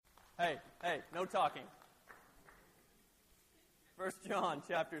Hey, no talking. 1 John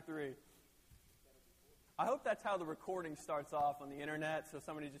chapter 3. I hope that's how the recording starts off on the internet, so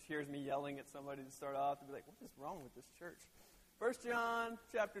somebody just hears me yelling at somebody to start off and be like, what is wrong with this church? 1 John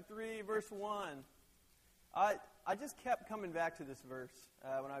chapter 3, verse 1. I just kept coming back to this verse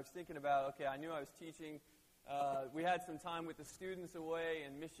when I was thinking about, okay, I knew I was teaching. We had some time with the students away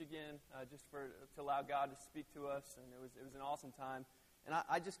in Michigan to allow God to speak to us, and it was an awesome time. And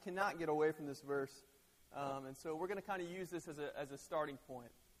I just cannot get away from this verse. And so we're going to kind of use this as a starting point.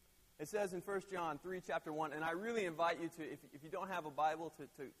 It says in 1 John 3, chapter 1, and I really invite you to, if you don't have a Bible,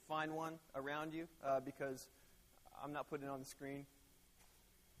 to find one around you, because I'm not putting it on the screen.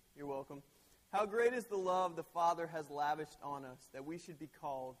 You're welcome. How great is the love the Father has lavished on us, that we should be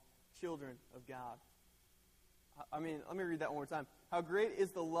called children of God. Let me read that one more time. How great is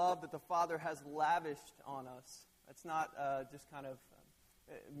the love that the Father has lavished on us. That's not just kind of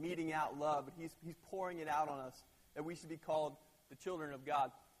meting out love, but He's pouring it out on us, that we should be called the children of God.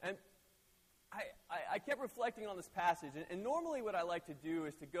 And I kept reflecting on this passage, and normally what I like to do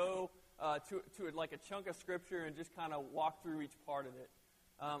is to go to like a chunk of Scripture and just kind of walk through each part of it.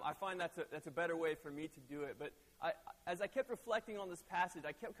 I find that's a better way for me to do it. But as I kept reflecting on this passage,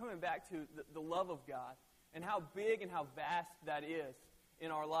 I kept coming back to the love of God and how big and how vast that is in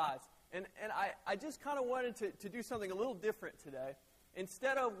our lives. And I just kind of wanted to do something a little different today.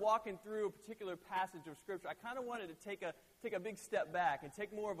 Instead of walking through a particular passage of Scripture, I kind of wanted to take a big step back and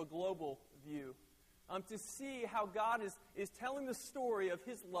take more of a global view to see how God is telling the story of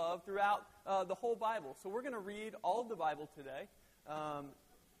His love throughout the whole Bible. So we're going to read all of the Bible today,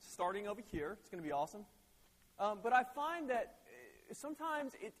 starting over here. It's going to be awesome. But I find that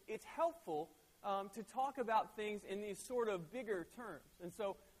sometimes it's helpful to talk about things in these sort of bigger terms. And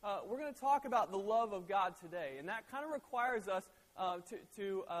so we're going to talk about the love of God today. And that kind of requires us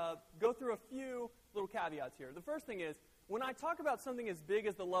to go through a few little caveats here. The first thing is, when I talk about something as big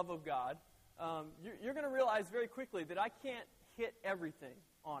as the love of God, you're going to realize very quickly that I can't hit everything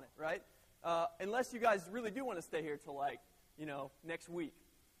on it, right? Unless you guys really do want to stay here till next week.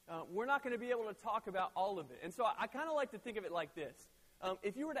 We're not going to be able to talk about all of it. And so I kind of like to think of it like this.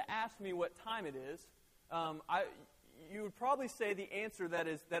 If you were to ask me what time it is, you would probably say the answer that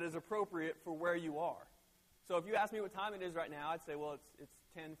is appropriate for where you are. So if you ask me what time it is right now, I'd say, well, it's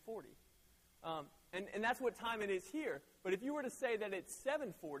 10:40. And that's what time it is here. But if you were to say that it's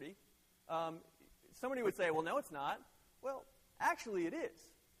 7:40, somebody would say, well, no, it's not. Well, actually it is.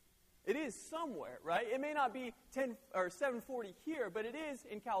 It is somewhere, right? It may not be 10 or 7:40 here, but it is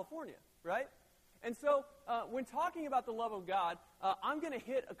in California, right? And so when talking about the love of God, I'm going to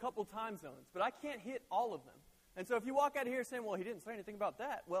hit a couple time zones, but I can't hit all of them. And so if you walk out of here saying, well, he didn't say anything about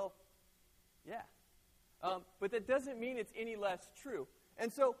that, well, yeah. But that doesn't mean it's any less true.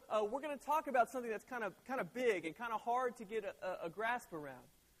 And so we're going to talk about something that's kind of big and kind of hard to get a grasp around.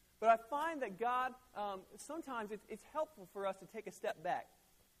 But I find that God, sometimes it's helpful for us to take a step back.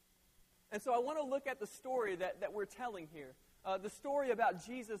 And so I want to look at the story that we're telling here. The story about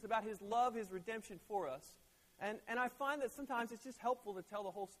Jesus, about His love, His redemption for us. And I find that sometimes it's just helpful to tell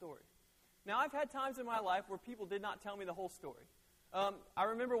the whole story. Now, I've had times in my life where people did not tell me the whole story. I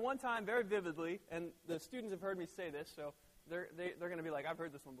remember one time very vividly, and the students have heard me say this, so they're going to be like, I've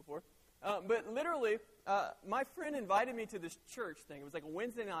heard this one before. But literally, my friend invited me to this church thing. It was like a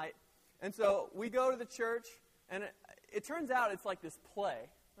Wednesday night. And so we go to the church, and it turns out it's like this play.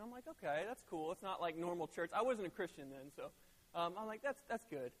 And I'm like, okay, that's cool. It's not like normal church. I wasn't a Christian then, so I'm like, that's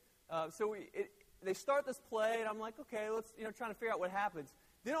good. So they start this play, and I'm like, okay, let's trying to figure out what happens.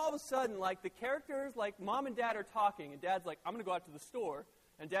 Then all of a sudden, like the characters, like mom and dad are talking, and dad's like, I'm going to go out to the store.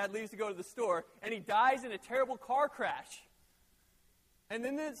 And dad leaves to go to the store, and he dies in a terrible car crash. And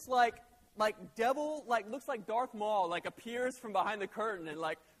then it's like devil, looks like Darth Maul, appears from behind the curtain and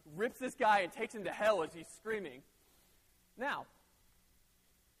rips this guy and takes him to hell as he's screaming. Now,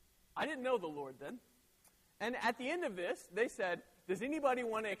 I didn't know the Lord then. And at the end of this, they said, does anybody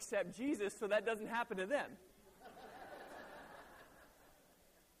want to accept Jesus so that doesn't happen to them?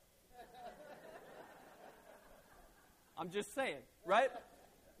 I'm just saying, right?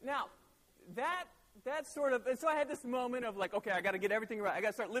 Now, that sort of, and so I had this moment of okay, I got to get everything right. I got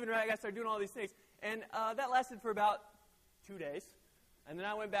to start living right. I got to start doing all these things. And that lasted for about 2 days. And then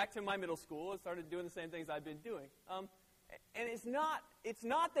I went back to my middle school and started doing the same things I'd been doing. And it's not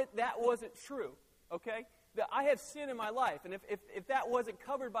that wasn't true, okay? That I have sin in my life. And if that wasn't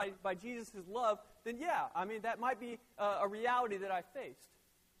covered by Jesus' love, then yeah, that might be a reality that I faced.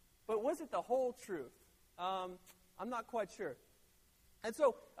 But was it the whole truth? I'm not quite sure. And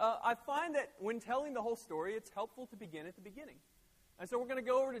so I find that when telling the whole story, it's helpful to begin at the beginning. And so we're going to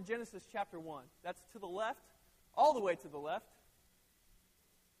go over to Genesis chapter 1. That's to the left, all the way to the left.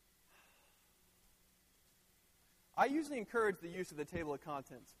 I usually encourage the use of the table of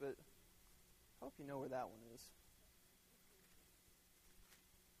contents, but I hope you know where that one is.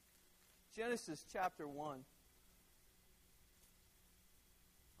 Genesis chapter 1.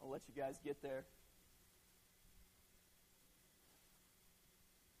 I'll let you guys get there.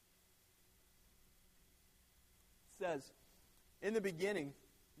 It says, "In the beginning,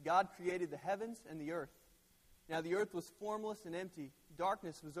 God created the heavens and the earth. Now the earth was formless and empty.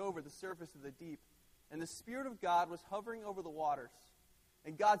 Darkness was over the surface of the deep. And the Spirit of God was hovering over the waters.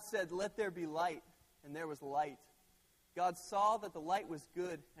 And God said, 'Let there be light.' And there was light. God saw that the light was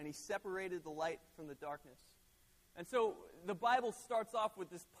good, and He separated the light from the darkness." And so the Bible starts off with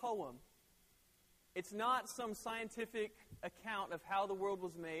this poem. It's not some scientific account of how the world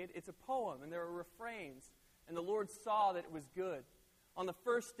was made. It's a poem, and there are refrains. And the Lord saw that it was good. On the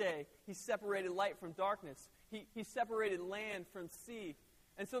first day, He separated light from darkness. He separated land from sea.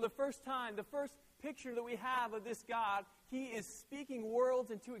 And so the first picture that we have of this God, He is speaking worlds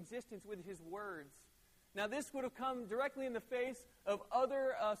into existence with His words. Now, this would have come directly in the face of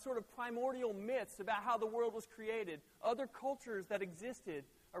other sort of primordial myths about how the world was created, other cultures that existed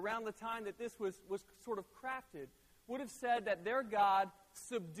around the time that this was sort of crafted, would have said that their God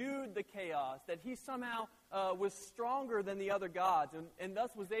subdued the chaos, that He somehow was stronger than the other gods, and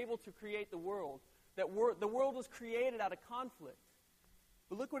thus was able to create the world, that the world was created out of conflict.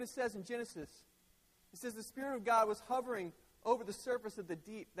 But look what it says in Genesis. It says the Spirit of God was hovering over the surface of the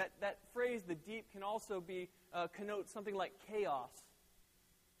deep. That phrase, the deep, can also connote something like chaos.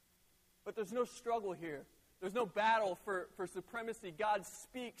 But there's no struggle here. There's no battle for supremacy. God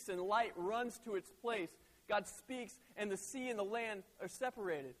speaks and light runs to its place. God speaks and the sea and the land are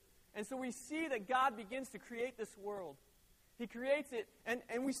separated. And so we see that God begins to create this world. He creates it,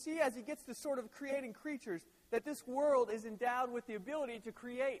 and we see as He gets to sort of creating creatures that this world is endowed with the ability to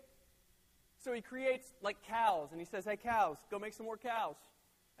create. So He creates like cows, and He says, "Hey, cows, go make some more cows."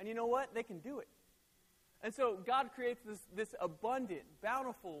 And you know what? They can do it. And so God creates this abundant,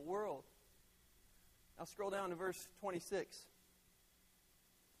 bountiful world. Now scroll down to verse 26.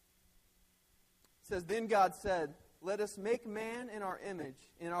 It says, "Then God said, 'Let us make man in our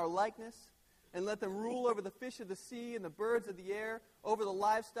image, in our likeness, and let them rule over the fish of the sea and the birds of the air, over the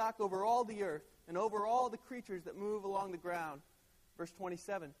livestock, over all the earth, and over all the creatures that move along the ground.'" Verse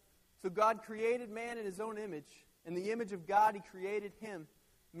 27. "So God created man in His own image. In the image of God He created him.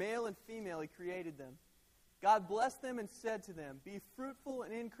 Male and female He created them. God blessed them and said to them, 'Be fruitful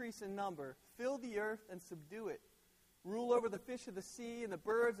and increase in number. Fill the earth and subdue it. Rule over the fish of the sea and the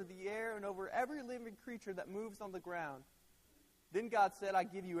birds of the air and over every living creature that moves on the ground.' Then God said, 'I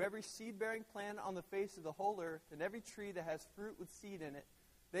give you every seed-bearing plant on the face of the whole earth and every tree that has fruit with seed in it.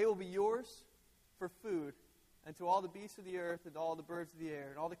 They will be yours for food. And to all the beasts of the earth and all the birds of the air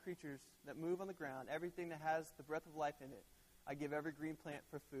and all the creatures that move on the ground, everything that has the breath of life in it, I give every green plant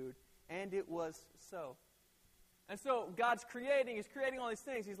for food.' And it was so." And so God's creating, He's creating all these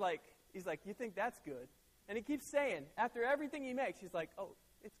things. He's like, "You think that's good?" And He keeps saying, after everything He makes, He's like, "Oh,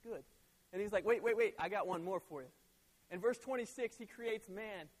 it's good." And He's like, wait, I got one more for you. In verse 26, He creates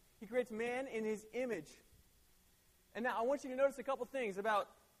man. He creates man in His image. And now I want you to notice a couple things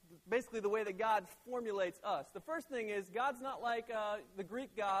about basically the way that God formulates us. The first thing is, God's not like the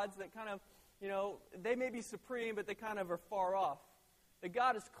Greek gods that kind of, they may be supreme, but they kind of are far off. That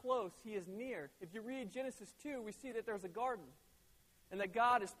God is close. He is near. If you read Genesis 2, we see that there's a garden. And that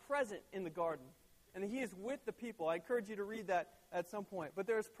God is present in the garden. And that He is with the people. I encourage you to read that at some point. But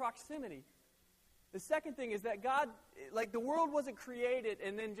there's proximity. The second thing is that God, like the world wasn't created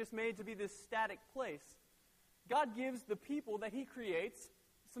and then just made to be this static place. God gives the people that He creates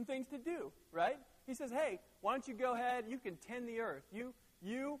some things to do, right? He says, "Hey, why don't you go ahead, you can tend the earth. You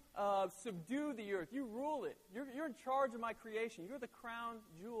subdue the earth. You rule it. You're in charge of my creation. You're the crown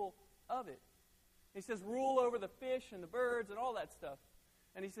jewel of it." He says, "Rule over the fish and the birds and all that stuff."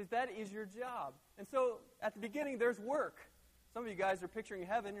 And He says, "That is your job." And so at the beginning, there's work. Some of you guys are picturing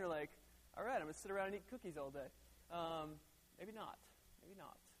heaven. You're like, "All right, I'm going to sit around and eat cookies all day." Maybe not. Maybe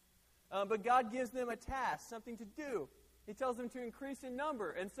not. But God gives them a task, something to do. He tells them to increase in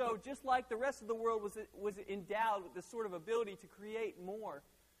number. And so just like the rest of the world was endowed with this sort of ability to create more,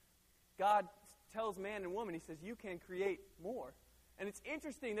 God tells man and woman, He says, "You can create more." And it's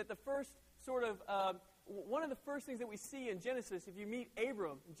interesting that the first sort of, one of the first things that we see in Genesis, if you meet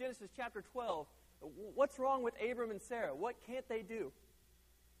Abram, in Genesis chapter 12, what's wrong with Abram and Sarah? What can't they do?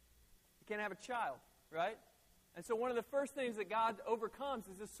 They can't have a child, right? And so one of the first things that God overcomes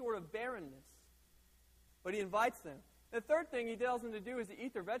is this sort of barrenness. But He invites them. The third thing he tells them to do is to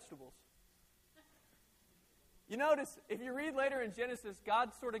eat their vegetables. You notice, if you read later in Genesis,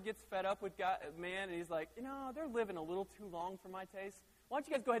 God sort of gets fed up with man, and he's like, they're living a little too long for my taste. Why don't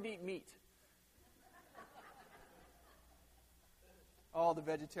you guys go ahead and eat meat? All the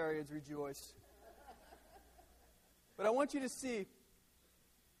vegetarians rejoice. But I want you to see,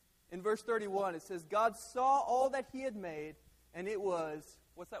 in verse 31, it says, God saw all that he had made, and it was,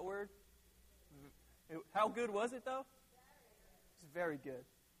 what's that word? How good was it, though? It was very good.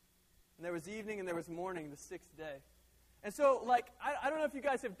 And there was evening and there was morning the sixth day. And so, I don't know if you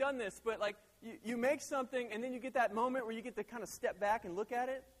guys have done this, but, you make something, and then you get that moment where you get to kind of step back and look at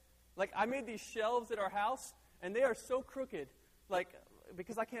it. I made these shelves at our house, and they are so crooked,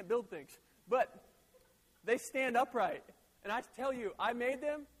 because I can't build things. But they stand upright. And I tell you, I made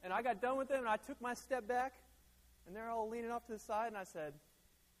them, and I got done with them, and I took my step back, and they're all leaning off to the side, and I said,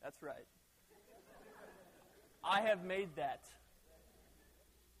 that's right. I have made that.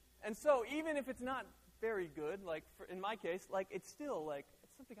 And so even if it's not very good, in my case, it's still,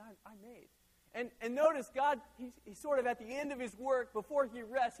 it's something I made. And notice God, he's sort of at the end of his work, before he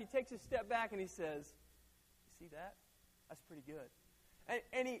rests, he takes a step back and he says, you see that? That's pretty good.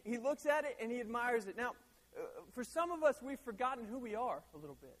 And he looks at it and he admires it. Now, for some of us, we've forgotten who we are a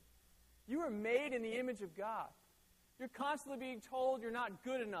little bit. You are made in the image of God. You're constantly being told you're not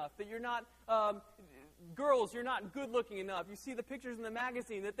good enough, that you're not, girls, you're not good looking enough. You see the pictures in the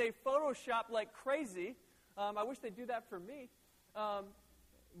magazine that they Photoshop like crazy. I wish they'd do that for me.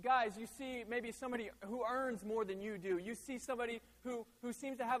 Guys, you see maybe somebody who earns more than you do. You see somebody who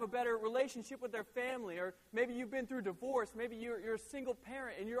seems to have a better relationship with their family, or maybe you've been through divorce. Maybe you're a single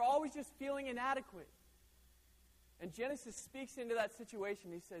parent, and you're always just feeling inadequate. And Genesis speaks into that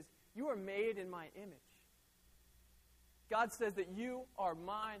situation. He says, you are made in my image. God says that you are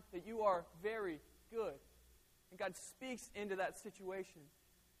mine, that you are very good. And God speaks into that situation.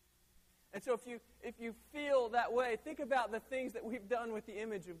 And so if you feel that way, think about the things that we've done with the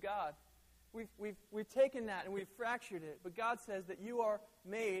image of God. We've taken that and we've fractured it. But God says that you are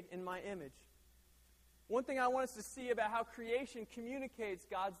made in my image. One thing I want us to see about how creation communicates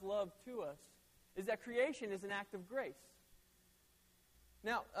God's love to us is that creation is an act of grace.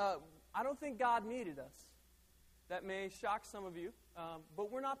 Now, I don't think God needed us. That may shock some of you,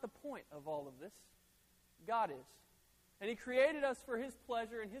 but we're not the point of all of this. God is. And he created us for his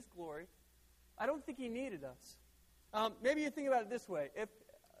pleasure and his glory. I don't think he needed us. Maybe you think about it this way.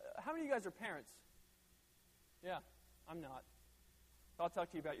 How many of you guys are parents? Yeah, I'm not. I'll talk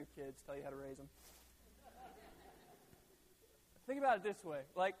to you about your kids, tell you how to raise them. Think about it this way.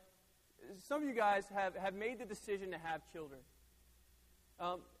 Some of you guys have made the decision to have children.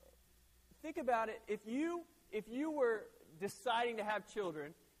 Think about it. If you were deciding to have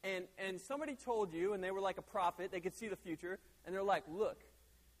children, and somebody told you, and they were like a prophet, they could see the future, and they're like, look,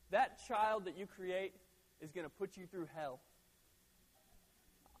 that child that you create is going to put you through hell.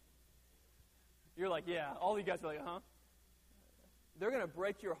 You're like, yeah. All you guys are like, huh? They're going to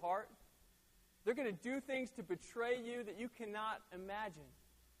break your heart. They're going to do things to betray you that you cannot imagine.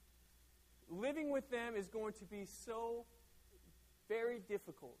 Living with them is going to be so very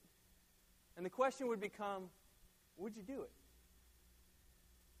difficult. And the question would become, would you do it?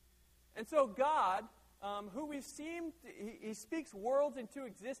 And so God, who we've seen, he speaks worlds into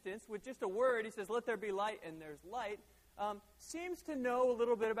existence with just a word. He says, let there be light, and there's light, seems to know a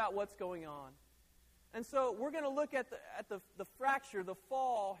little bit about what's going on. And so we're going to look at the fracture, the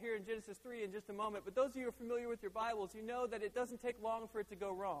fall here in Genesis 3 in just a moment. But those of you who are familiar with your Bibles, you know that it doesn't take long for it to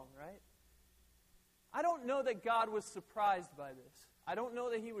go wrong, right? I don't know that God was surprised by this. I don't know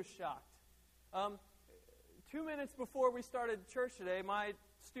that he was shocked. 2 minutes before we started church today, my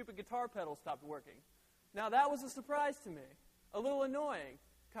stupid guitar pedal stopped working. Now, that was a surprise to me. A little annoying.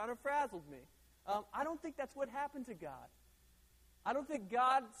 Kind of frazzled me. I don't think that's what happened to God. I don't think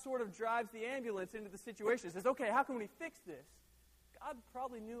God sort of drives the ambulance into the situation and says, okay, how can we fix this? God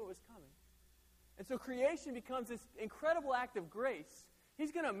probably knew it was coming. And so creation becomes this incredible act of grace.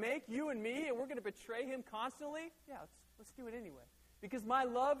 He's going to make you and me, and we're going to betray him constantly? Yeah, let's do it anyway. Because my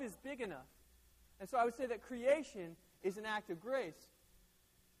love is big enough. And so I would say that creation is an act of grace.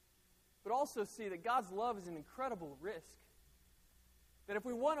 But also see that God's love is an incredible risk. That if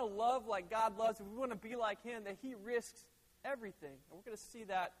we want to love like God loves, if we want to be like him, that he risks everything. And we're going to see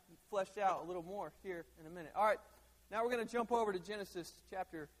that fleshed out a little more here in a minute. All right, now we're going to jump over to Genesis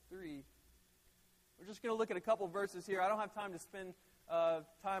chapter 3. We're just going to look at a couple verses here. I don't have time to spend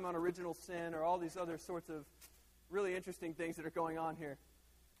time on original sin or all these other sorts of really interesting things that are going on here.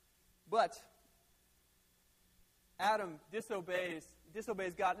 But Adam disobeys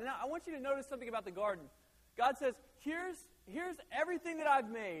God. Now, I want you to notice something about the garden. God says here's everything that I've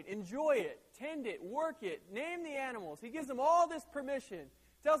made. Enjoy it, tend it, work it, name the animals. He gives them all this permission.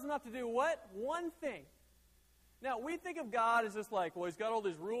 Tells them not to do what? One thing. Now, we think of God as just like, well, he's got all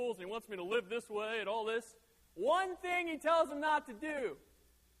these rules and he wants me to live this way and all this. One thing he tells them not to do.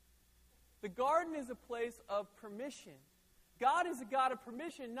 The garden is a place of permission. God is a God of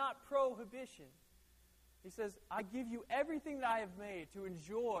permission, not prohibition. He says, I give you everything that I have made to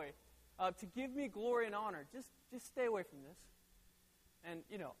enjoy, to give me glory and honor. Just stay away from this.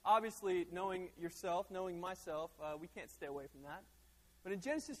 And, obviously, knowing yourself, knowing myself, we can't stay away from that. But in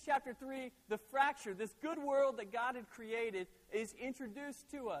Genesis chapter 3, the fracture, this good world that God had created, is introduced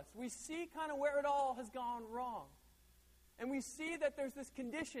to us. We see kind of where it all has gone wrong. And we see that there's this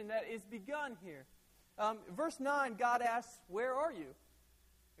condition that is begun here. Verse 9, God asks, where are you?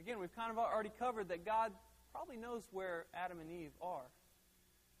 Again, we've kind of already covered that God probably knows where Adam and Eve are.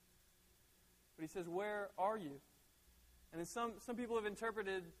 But he says, where are you? And then some people have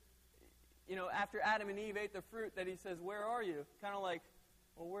interpreted, after Adam and Eve ate the fruit, that he says, where are you? Kind of like,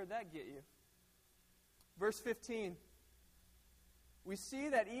 well, where'd that get you? Verse 15. We see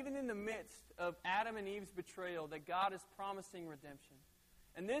that even in the midst of Adam and Eve's betrayal, that God is promising redemption.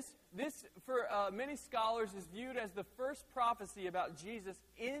 And this for many scholars, is viewed as the first prophecy about Jesus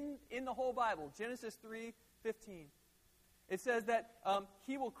in the whole Bible. Genesis 3:15. It says that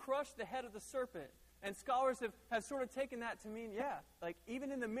he will crush the head of the serpent. And scholars have sort of taken that to mean, like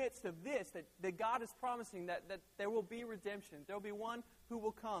even in the midst of this, that God is promising that there will be redemption. There will be one who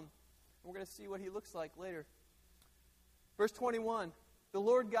will come. And we're going to see what he looks like later. Verse 21, the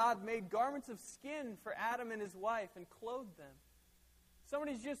Lord God made garments of skin for Adam and his wife and clothed them.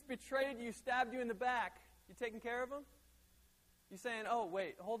 Somebody's just betrayed you, stabbed you in the back. You taking care of them? You're saying, oh,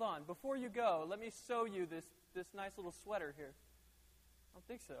 wait, hold on. Before you go, let me sew you this nice little sweater here. I don't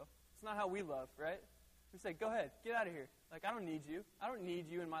think so. It's not how we love, right? We say, go ahead, get out of here. Like, I don't need you. I don't need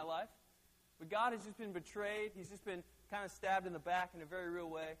you in my life. But God has just been betrayed. He's just been kind of stabbed in the back in a very real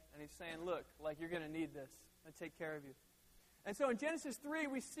way. And he's saying, look, like you're going to need this. I'm going to take care of you. And so in Genesis 3,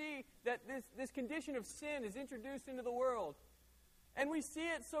 we see that this condition of sin is introduced into the world. And we see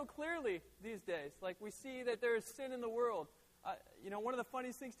it so clearly these days. Like, we see that there is sin in the world. One of the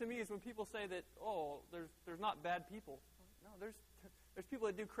funniest things to me is when people say that, oh, there's not bad people. No, there's people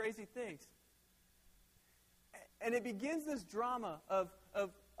that do crazy things. And it begins this drama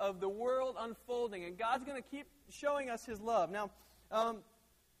of the world unfolding. And God's going to keep showing us his love. Now,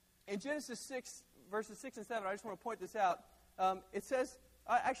 in Genesis 6, verses 6 and 7, I just want to point this out. It says,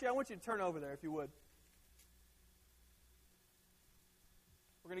 actually, I want you to turn over there if you would.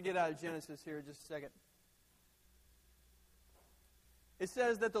 We're going to get out of Genesis here in just a second. It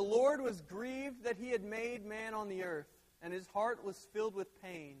says that the Lord was grieved that he had made man on the earth, and his heart was filled with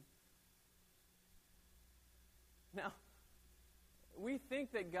pain. Now, we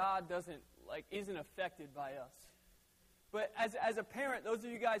think that God isn't affected by us. But as a parent, those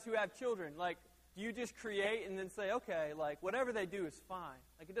of you guys who have children, do you just create and then say, okay, whatever they do is fine.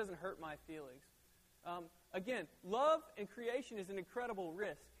 It doesn't hurt my feelings. Again, love and creation is an incredible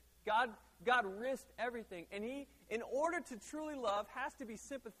risk. God risked everything. And he, in order to truly love, has to be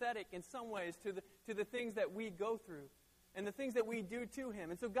sympathetic in some ways to the things that we go through and the things that we do to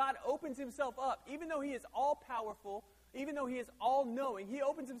him. And so God opens himself up. Even though he is all-powerful, even though he is all-knowing, he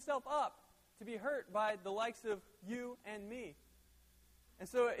opens himself up to be hurt by the likes of you and me. And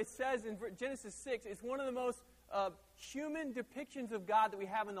so it says in Genesis 6, it's one of the most human depictions of God that we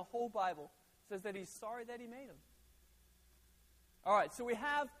have in the whole Bible. It says that he's sorry that he made him. All right, so we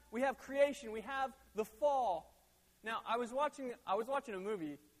have creation, we have the fall. Now, I was watching a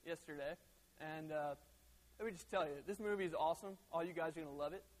movie yesterday, and let me just tell you, this movie is awesome. All you guys are going to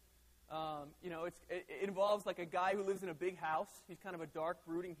love it. It involves a guy who lives in a big house. He's kind of a dark,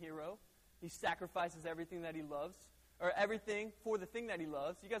 brooding hero. He sacrifices everything that he loves, or everything for the thing that he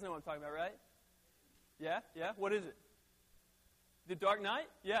loves. You guys know what I'm talking about, right? Yeah? What is it? The Dark Knight?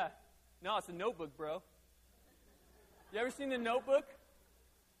 Yeah. No, it's The Notebook, bro. You ever seen The Notebook?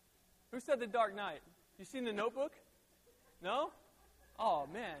 Who said The Dark Knight? You seen The Notebook? No? Oh,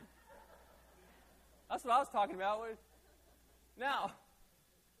 man. That's what I was talking about. Now,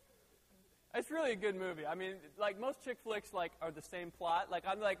 it's really a good movie. I mean, most chick flicks are the same plot.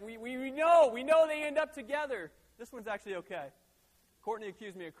 We know they end up together. This one's actually okay. Courtney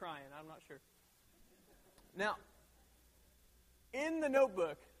accused me of crying. I'm not sure. Now, in The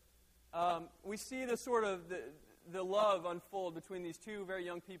Notebook, we see the sort of the love unfold between these two very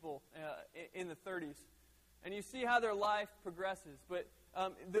young people in the 30s. And you see how their life progresses. But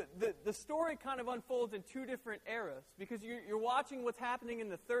the story kind of unfolds in two different eras. Because you're watching what's happening in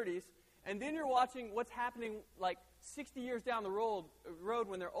the 30s, And then you're watching what's happening like 60 years down the road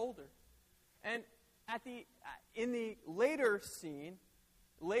when they're older. And in the later scene,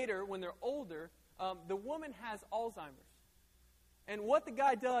 when they're older, the woman has Alzheimer's. And what the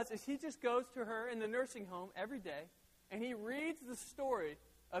guy does is he just goes to her in the nursing home every day, and he reads the story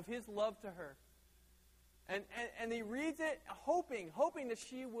of his love to her. And he reads it hoping that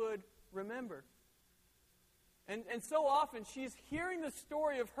she would remember. And so often she's hearing the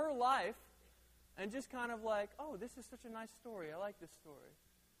story of her life and just kind of like, oh, this is such a nice story. I like this story.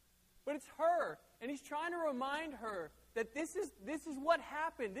 But it's her, and he's trying to remind her that this is what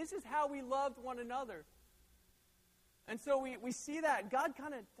happened. This is how we loved one another. And so we see that. God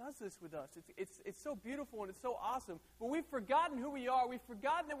kind of does this with us. It's so beautiful and it's so awesome. But we've forgotten who we are. We've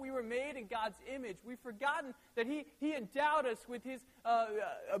forgotten that we were made in God's image. We've forgotten that He endowed us with His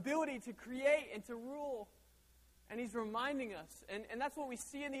ability to create and to rule. And He's reminding us. And that's what we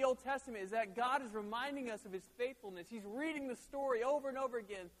see in the Old Testament, is that God is reminding us of His faithfulness. He's reading the story over and over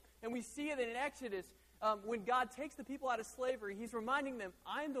again. And we see it in Exodus. When God takes the people out of slavery, He's reminding them,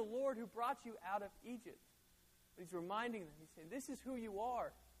 I am the Lord who brought you out of Egypt. But He's reminding them, He's saying, this is who you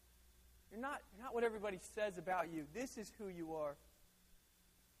are. You're not what everybody says about you. This is who you are.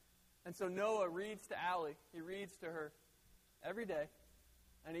 And so Noah reads to Allie. He reads to her every day.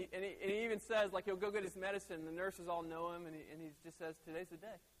 And he even says, like, he'll go get his medicine. The nurses all know him, and he just says, today's the day.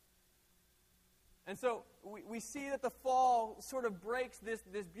 And so we see that the fall sort of breaks this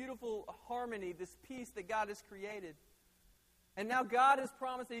beautiful harmony, this peace that God has created. And now God has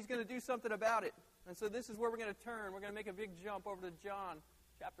promised that He's going to do something about it. And so this is where we're going to turn. We're going to make a big jump over to John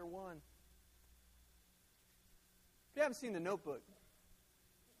chapter 1. If you haven't seen The Notebook,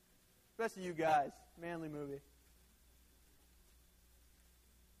 especially you guys, manly movie.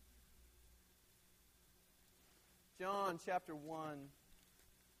 John chapter 1.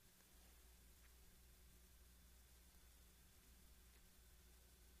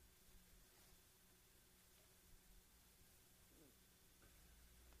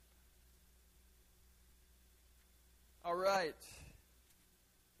 All right.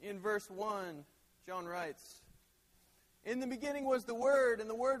 In verse 1, John writes, in the beginning was the Word, and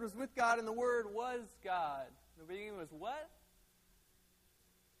the Word was with God, and the Word was God. The beginning was what?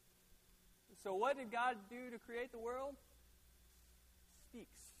 So what did God do to create the world?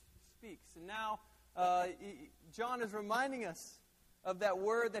 Speaks. And now John is reminding us of that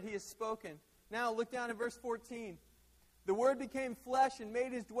word that He has spoken. Now look down at verse 14. The Word became flesh and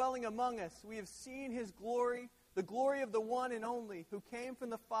made His dwelling among us. We have seen His glory, the glory of the one and only, who came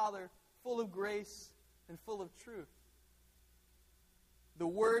from the Father, full of grace and full of truth. The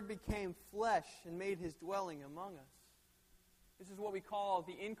Word became flesh and made His dwelling among us. This is what we call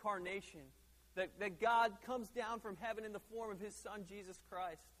the incarnation. That God comes down from heaven in the form of His Son, Jesus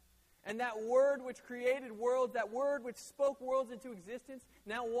Christ. And that Word which created worlds, that Word which spoke worlds into existence,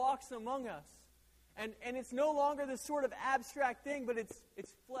 now walks among us. And it's no longer this sort of abstract thing, but it's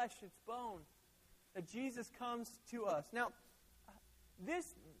flesh, it's bone. That Jesus comes to us. Now,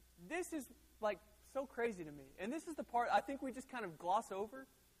 this is like so crazy to me. And this is the part I think we just kind of gloss over.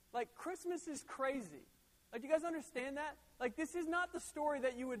 Like, Christmas is crazy. Like, you guys understand that? Like, this is not the story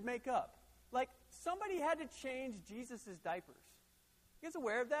that you would make up. Like, somebody had to change Jesus' diapers. You guys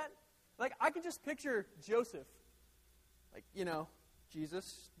aware of that? Like, I could just picture Joseph. Like,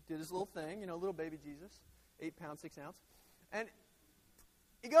 Jesus did his little thing, little baby Jesus, 8 pounds, 6 ounce. And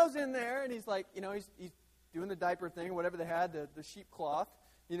he goes in there, and he's like, he's doing the diaper thing, whatever they had, the sheep cloth,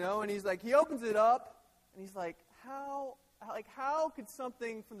 and he's like, he opens it up, and he's like, how could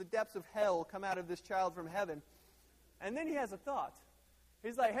something from the depths of hell come out of this child from heaven? And then he has a thought.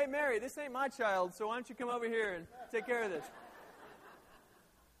 He's like, hey, Mary, this ain't my child, so why don't you come over here and take care of this?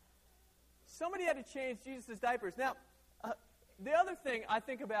 Somebody had to change Jesus' diapers. Now, the other thing I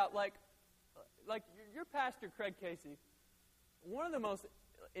think about, like your pastor, Craig Casey, one of the most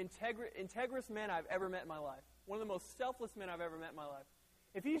integrous men I've ever met in my life, one of the most selfless men I've ever met in my life.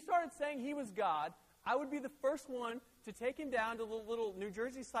 If he started saying he was God, I would be the first one to take him down to the little New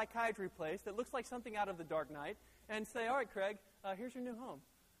Jersey psychiatry place that looks like something out of The Dark Knight and say, all right, Craig, here's your new home.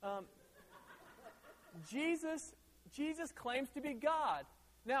 Jesus claims to be God.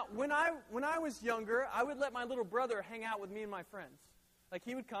 Now, when I was younger, I would let my little brother hang out with me and my friends. Like,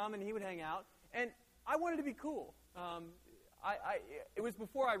 he would come and he would hang out, and I wanted to be cool. It was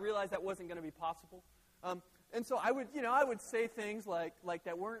before I realized that wasn't going to be possible. And so I would say things like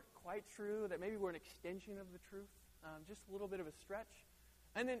that weren't quite true, that maybe were an extension of the truth, just a little bit of a stretch.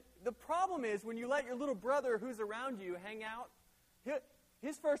 And then the problem is when you let your little brother who's around you hang out,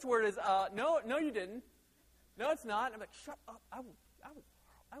 his first word is, no, you didn't. No, it's not. I'm like, shut up. I will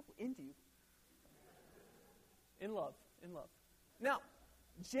I will end you. In love. Now,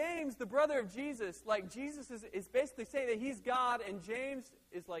 James, the brother of Jesus, like Jesus is basically saying that he's God, and James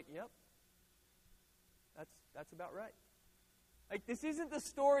is like, yep, that's about right. Like, this isn't the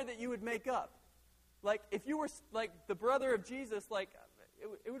story that you would make up. Like, if you were, like, the brother of Jesus, like,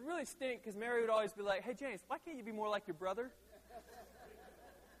 it would really stink because Mary would always be like, hey, James, why can't you be more like your brother?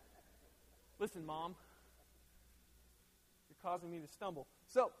 Listen, Mom, you're causing me to stumble.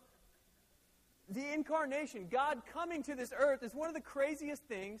 So, the incarnation, God coming to this earth, is one of the craziest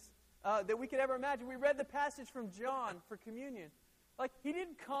things that we could ever imagine. We read the passage from John for communion. Like, he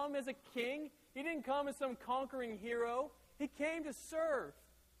didn't come as a king. He didn't come as some conquering hero. He came to serve.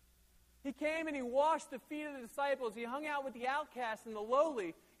 He came and he washed the feet of the disciples. He hung out with the outcasts and the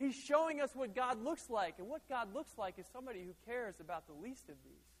lowly. He's showing us what God looks like. And what God looks like is somebody who cares about the least of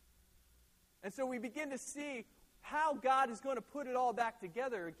these. And so we begin to see how God is going to put it all back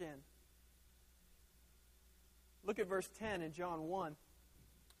together again. Look at verse 10 in John 1.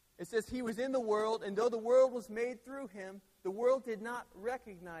 It says, he was in the world, and though the world was made through him, the world did not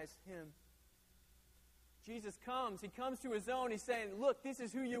recognize him. Jesus comes. He comes to his own. He's saying, look, this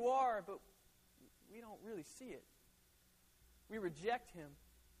is who you are, but we don't really see it. We reject him.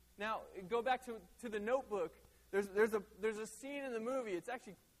 Now, go back to the Notebook. There's a scene in the movie. It's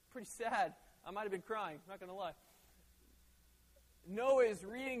actually pretty sad. I might have been crying. I'm not going to lie. Noah is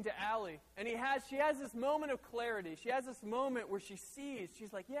reading to Allie, and she has this moment of clarity. She has this moment where she sees.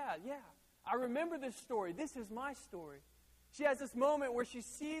 She's like, yeah, I remember this story. This is my story. She has this moment where she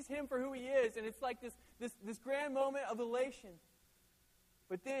sees him for who he is, and it's like this grand moment of elation.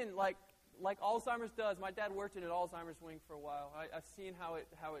 But then, like Alzheimer's does, my dad worked in an Alzheimer's wing for a while. I've seen how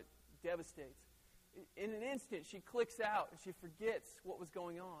it devastates. In an instant, she clicks out, and she forgets what was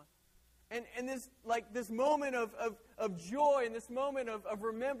going on. And this moment of joy and this moment of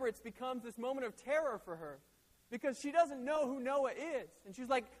remembrance becomes this moment of terror for her. Because she doesn't know who Noah is. And she's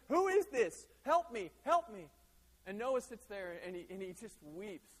like, who is this? Help me, help me. And Noah sits there and he just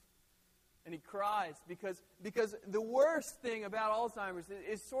weeps. And he cries because the worst thing about Alzheimer's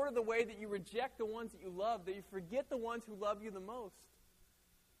is sort of the way that you reject the ones that you love, that you forget the ones who love you the most.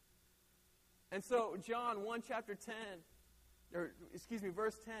 And so John 1 chapter 10,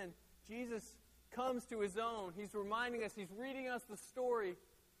 verse 10, Jesus comes to his own. He's reminding us, he's reading us the story,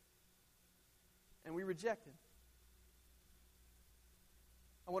 and we reject him.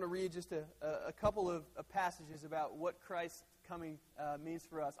 I want to read just a couple of passages about what Christ coming means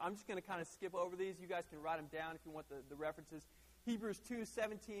for us. I'm just going to kind of skip over these. You guys can write them down if you want the references. Hebrews 2,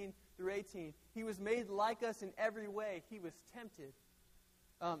 17 through 18. He was made like us in every way. He was tempted.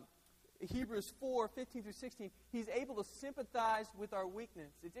 Hebrews 4, 15 through 16, he's able to sympathize with our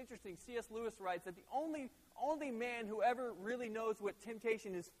weakness. It's interesting, C.S. Lewis writes that the only man who ever really knows what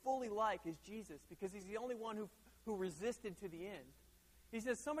temptation is fully like is Jesus, because he's the only one who resisted to the end. He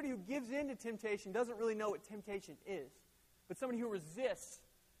says somebody who gives in to temptation doesn't really know what temptation is, but somebody who resists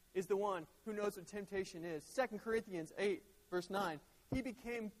is the one who knows what temptation is. 2 Corinthians 8, verse 9, he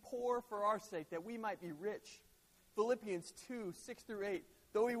became poor for our sake, that we might be rich. Philippians 2, 6 through 8,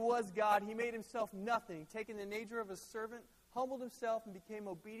 though he was God, he made himself nothing, taking the nature of a servant, humbled himself, and became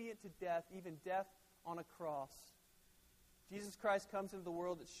obedient to death, even death on a cross. Jesus Christ comes into the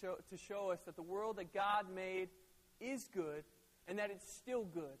world to show us that the world that God made is good, and that it's still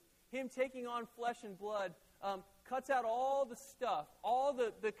good. Him taking on flesh and blood cuts out all the stuff, all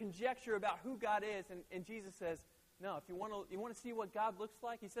the conjecture about who God is, and Jesus says, no, if you want to see what God looks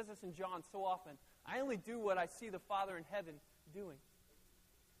like, he says this in John so often, I only do what I see the Father in heaven doing.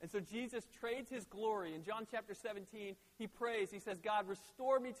 And so Jesus trades his glory. In John chapter 17, he prays. He says, God,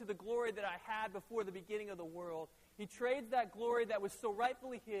 restore me to the glory that I had before the beginning of the world. He trades that glory that was so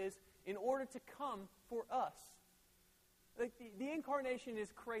rightfully his in order to come for us. Like the incarnation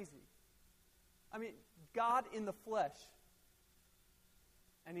is crazy. I mean, God in the flesh.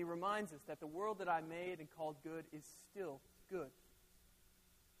 And he reminds us that the world that I made and called good is still good.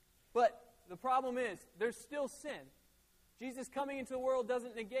 But the problem is, there's still sin. Jesus coming into the world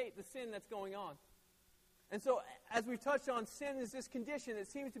doesn't negate the sin that's going on. And so, as we've touched on, sin is this condition that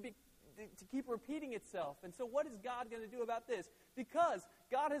seems to keep repeating itself. And so what is God going to do about this? Because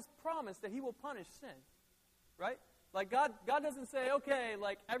God has promised that he will punish sin. Right? Like God doesn't say, okay,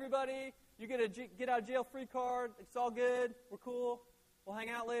 like everybody, you get a get out of jail free card. It's all good. We're cool. We'll hang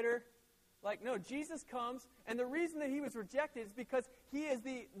out later. Like, no, Jesus comes, and the reason that he was rejected is because he is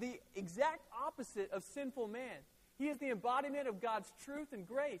the exact opposite of sinful man. He is the embodiment of God's truth and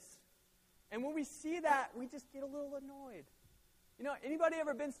grace. And when we see that, we just get a little annoyed. You know, anybody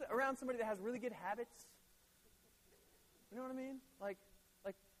ever been around somebody that has really good habits? You know what I mean? Like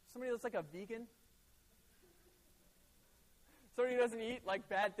somebody that's like a vegan? Somebody who doesn't eat like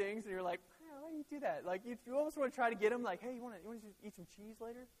bad things, and you're like, why do you do that? Like, you almost want to try to get them, like, hey, you want to eat some cheese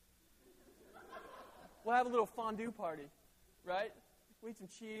later? We'll have a little fondue party, right? We'll eat some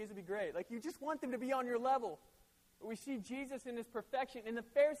cheese, it'll be great. Like, you just want them to be on your level. We see Jesus in his perfection, and the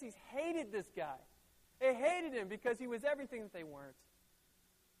Pharisees hated this guy. They hated him because he was everything that they weren't.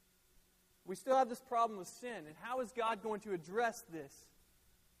 We still have this problem with sin, and how is God going to address this?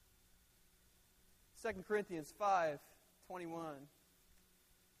 2 Corinthians 5:21.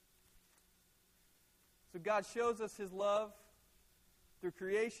 So God shows us his love through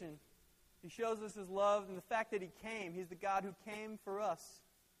creation. He shows us his love in the fact that he came. He's the God who came for us.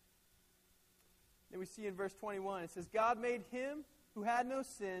 Then we see in verse 21, it says, God made him who had no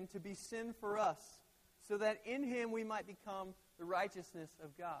sin to be sin for us, so that in him we might become the righteousness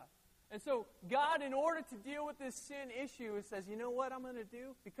of God. And so God, in order to deal with this sin issue, says, you know what I'm going to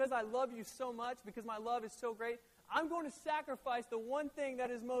do? Because I love you so much, because my love is so great, I'm going to sacrifice the one thing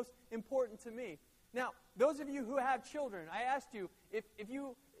that is most important to me. Now, those of you who have children, I asked you,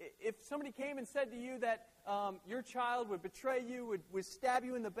 if somebody came and said to you that your child would betray you, would stab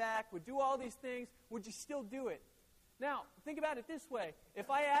you in the back, would do all these things, would you still do it? Now, think about it this way. If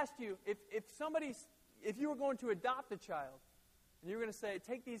I asked you, if you were going to adopt a child, and you were going to say,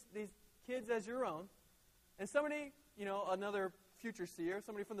 take these kids as your own, and somebody, another future seer,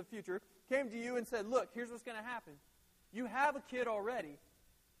 somebody from the future, came to you and said, look, here's what's going to happen. You have a kid already.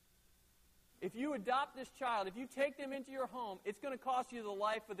 If you adopt this child, if you take them into your home, it's going to cost you the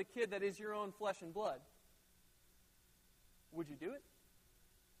life of the kid that is your own flesh and blood. Would you do it?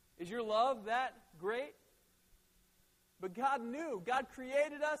 Is your love that great? But God knew. God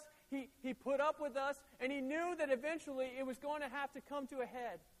created us. He put up with us. And he knew that eventually it was going to have to come to a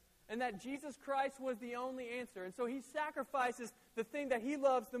head. And that Jesus Christ was the only answer. And so he sacrifices the thing that he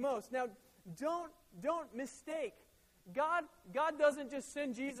loves the most. Now, don't mistake. God doesn't just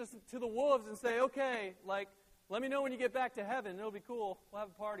send Jesus to the wolves and say, okay, let me know when you get back to heaven. It'll be cool. We'll have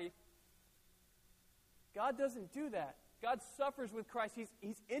a party. God doesn't do that. God suffers with Christ.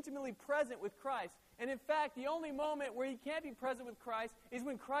 He's intimately present with Christ. And in fact, the only moment where he can't be present with Christ is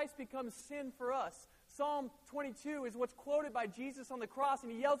when Christ becomes sin for us. Psalm 22 is what's quoted by Jesus on the cross,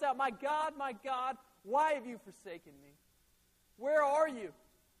 and he yells out, my God, why have you forsaken me? Where are you?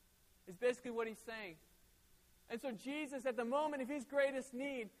 Is basically what he's saying. And so Jesus, at the moment of his greatest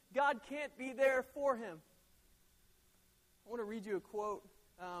need, God can't be there for him. I want to read you a quote.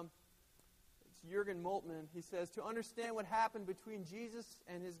 It's Jürgen Moltmann. He says, to understand what happened between Jesus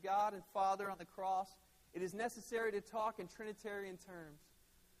and his God and Father on the cross, it is necessary to talk in Trinitarian terms.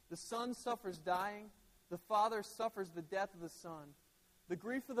 The Son suffers dying. The Father suffers the death of the Son. The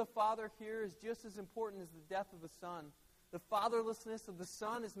grief of the Father here is just as important as the death of the Son. The fatherlessness of the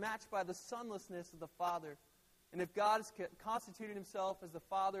Son is matched by the sonlessness of the Father. And if God has constituted himself as the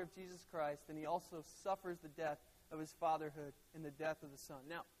Father of Jesus Christ, then he also suffers the death of his fatherhood in the death of the Son.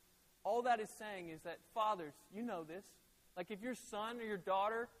 Now, all that is saying is that fathers, you know this. Like if your son or your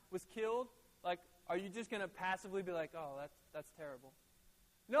daughter was killed, are you just going to passively be like, oh, that's terrible?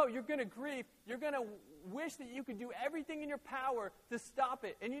 No, you're going to grieve. You're going to wish that you could do everything in your power to stop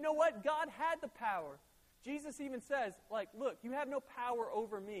it. And you know what? God had the power. Jesus even says, look, you have no power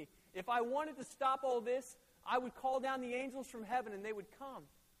over me. If I wanted to stop all this, I would call down the angels from heaven and they would come.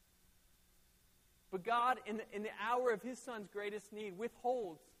 But God, in the hour of his Son's greatest need,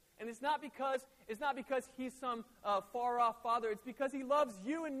 withholds. And it's not because he's some far-off father. It's because he loves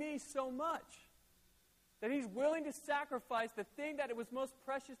you and me so much that he's willing to sacrifice the thing that it was most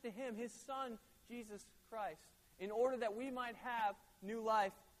precious to him, his Son, Jesus Christ, in order that we might have new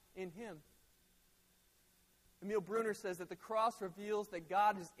life in him. Emil Brunner says that the cross reveals that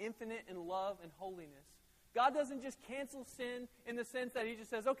God is infinite in love and holiness. God doesn't just cancel sin in the sense that he just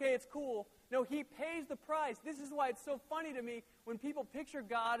says, okay, it's cool. No, he pays the price. This is why it's so funny to me when people picture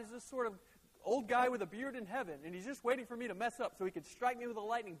God as this sort of old guy with a beard in heaven, and he's just waiting for me to mess up so he can strike me with a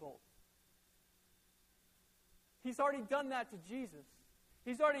lightning bolt. He's already done that to Jesus.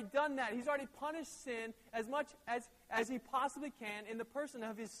 He's already done that. He's already punished sin as much as he possibly can in the person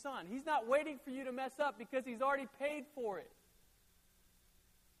of his Son. He's not waiting for you to mess up because he's already paid for it.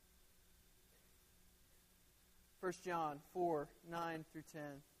 1 John 4, 9 through 10.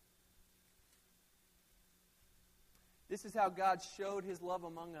 This is how God showed his love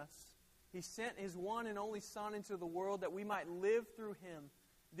among us. He sent his one and only Son into the world that we might live through him.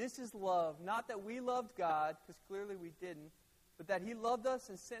 This is love, not that we loved God, because clearly we didn't, but that he loved us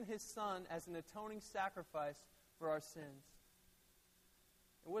and sent his Son as an atoning sacrifice for our sins.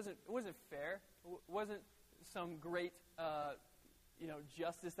 It wasn't fair. It wasn't some great,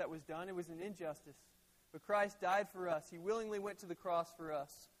 justice that was done. It was an injustice. But Christ died for us. He willingly went to the cross for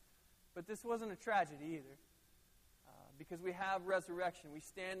us. But this wasn't a tragedy either. Because we have resurrection. We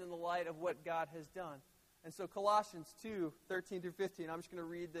stand in the light of what God has done. And so Colossians 2, 13 through 15, I'm just going to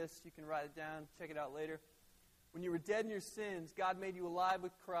read this. You can write it down, check it out later. When you were dead in your sins, God made you alive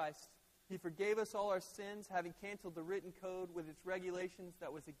with Christ. He forgave us all our sins, having canceled the written code with its regulations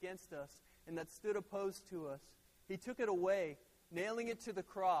that was against us and that stood opposed to us. He took it away, nailing it to the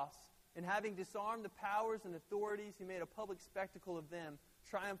cross. And having disarmed the powers and authorities, he made a public spectacle of them,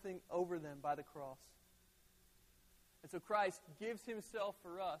 triumphing over them by the cross. And so Christ gives himself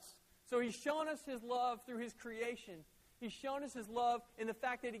for us. So he's shown us his love through his creation. He's shown us his love in the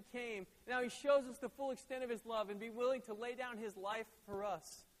fact that he came. Now he shows us the full extent of his love and be willing to lay down his life for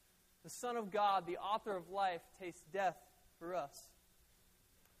us. The Son of God, the author of life, tastes death for us.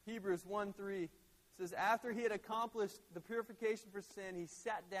 Hebrews 1:3 says, after he had accomplished the purification for sin, he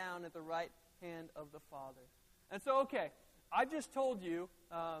sat down at the right hand of the Father. And so, okay, I just told you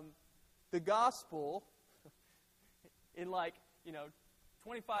the gospel in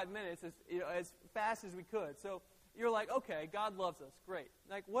 25 minutes as fast as we could. So you're like, okay, God loves us. Great.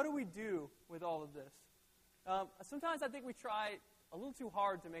 Like, what do we do with all of this? Sometimes I think we try a little too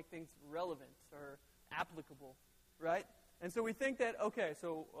hard to make things relevant or applicable, right? And so we think that, okay,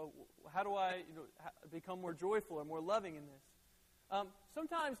 so how do I become more joyful or more loving in this?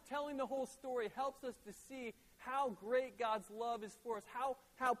 Sometimes telling the whole story helps us to see how great God's love is for us,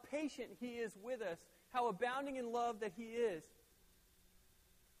 how patient he is with us, how abounding in love that he is.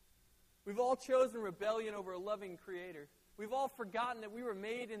 We've all chosen rebellion over a loving Creator. We've all forgotten that we were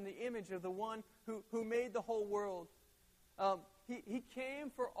made in the image of the one who made the whole world. He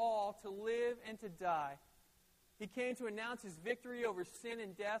came for all to live and to die. He came to announce his victory over sin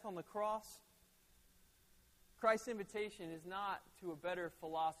and death on the cross. Christ's invitation is not to a better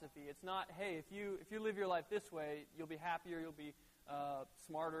philosophy. It's not, hey, if you live your life this way, you'll be happier, you'll be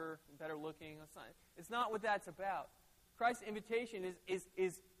smarter, better looking. It's not what that's about. Christ's invitation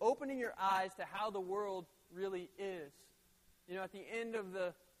is opening your eyes to how the world really is. At the end of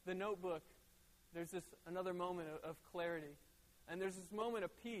the Notebook, there's another moment of clarity. And there's this moment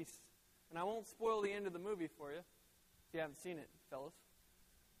of peace. And I won't spoil the end of the movie for you, if you haven't seen it, fellas.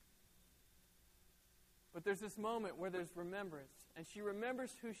 But there's this moment where there's remembrance. And she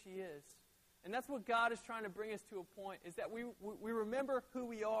remembers who she is. And that's what God is trying to bring us to a point, is that we remember who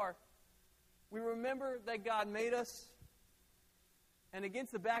we are. We remember that God made us. And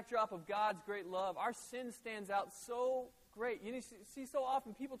against the backdrop of God's great love, our sin stands out so great. You see so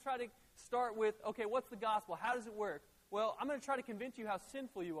often people try to start with, okay, what's the gospel? How does it work? Well, I'm going to try to convince you how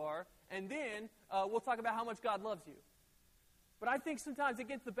sinful you are, and then we'll talk about how much God loves you. But I think sometimes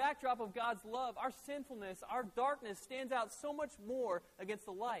against the backdrop of God's love, our sinfulness, our darkness stands out so much more against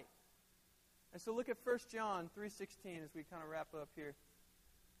the light. And so look at 1 John 3:16 as we kind of wrap up here.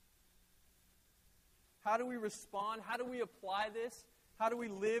 How do we respond? How do we apply this? How do we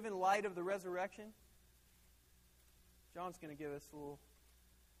live in light of the resurrection? John's going to give us a little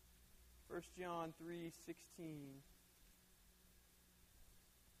 1 John 3:16.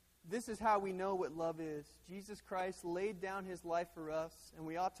 This is how we know what love is. Jesus Christ laid down his life for us, and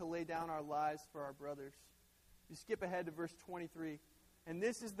we ought to lay down our lives for our brothers. You skip ahead to verse 23. And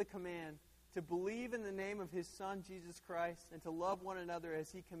this is the command, to believe in the name of his Son, Jesus Christ, and to love one another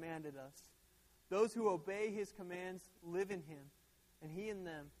as he commanded us. Those who obey his commands live in him, and he in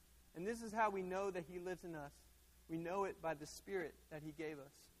them. And this is how we know that he lives in us. We know it by the Spirit that he gave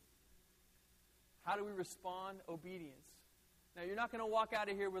us. How do we respond? Obedience. Now, you're not going to walk out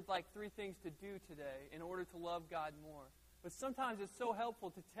of here with 3 things to do today in order to love God more. But sometimes it's so helpful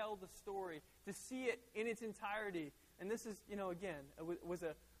to tell the story, to see it in its entirety. And this is, again, it was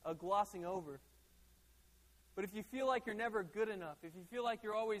a glossing over. But if you feel like you're never good enough, if you feel like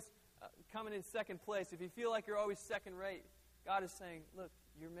you're always coming in second place, if you feel like you're always second rate, God is saying, look,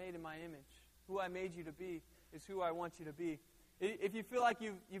 you're made in my image. Who I made you to be is who I want you to be. If you feel like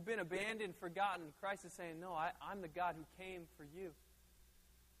you've been abandoned, forgotten, Christ is saying, no, I'm the God who came for you.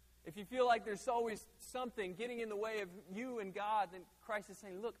 If you feel like there's always something getting in the way of you and God, then Christ is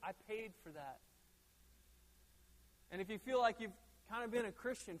saying, look, I paid for that. And if you feel like you've kind of been a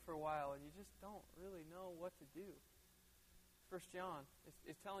Christian for a while and you just don't really know what to do, 1 John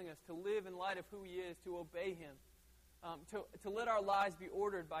is telling us to live in light of who he is, to obey him, to let our lives be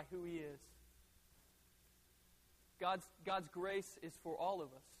ordered by who he is. God's grace is for all of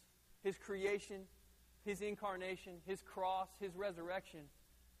us. His creation, his incarnation, his cross, his resurrection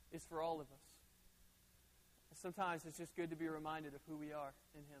is for all of us. And sometimes it's just good to be reminded of who we are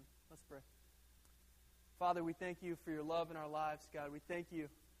in him. Let's pray. Father, we thank you for your love in our lives, God. We thank you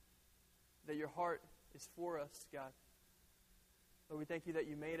that your heart is for us, God. Lord, we thank you that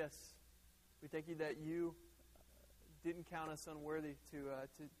you made us. We thank you that you didn't count us unworthy to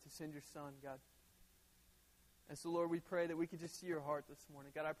send your Son, God. And so, Lord, we pray that we could just see your heart this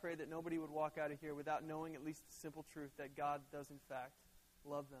morning. God, I pray that nobody would walk out of here without knowing at least the simple truth that God does, in fact,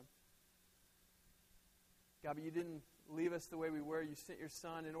 love them. God, but you didn't leave us the way we were. You sent your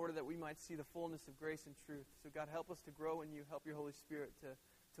Son in order that we might see the fullness of grace and truth. So, God, help us to grow in you. Help your Holy Spirit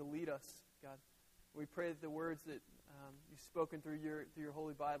to lead us, God. We pray that the words that you've spoken through your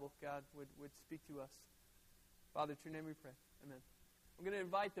Holy Bible, God, would speak to us. Father, in your name we pray. Amen. I'm going to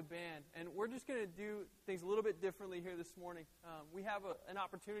invite the band, and we're just going to do things a little bit differently here this morning. We have an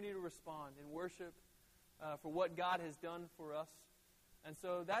opportunity to respond in worship for what God has done for us. And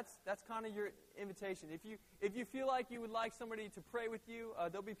so that's kind of your invitation. If you feel like you would like somebody to pray with you,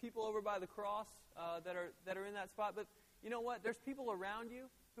 there'll be people over by the cross that are in that spot. But you know what? There's people around you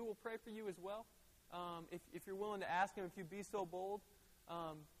who will pray for you as well. If you're willing to ask them, if you'd be so bold.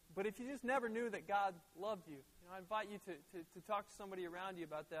 But if you just never knew that God loved you, I invite you to talk to somebody around you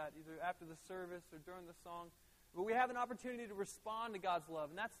about that, either after the service or during the song. But we have an opportunity to respond to God's love,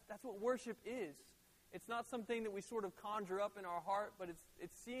 and that's what worship is. It's not something that we sort of conjure up in our heart, but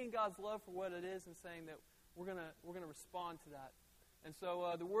it's seeing God's love for what it is and saying that we're gonna respond to that. And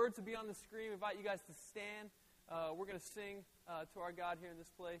so the words will be on the screen. I invite you guys to stand. We're going to sing to our God here in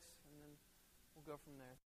this place, and then we'll go from there.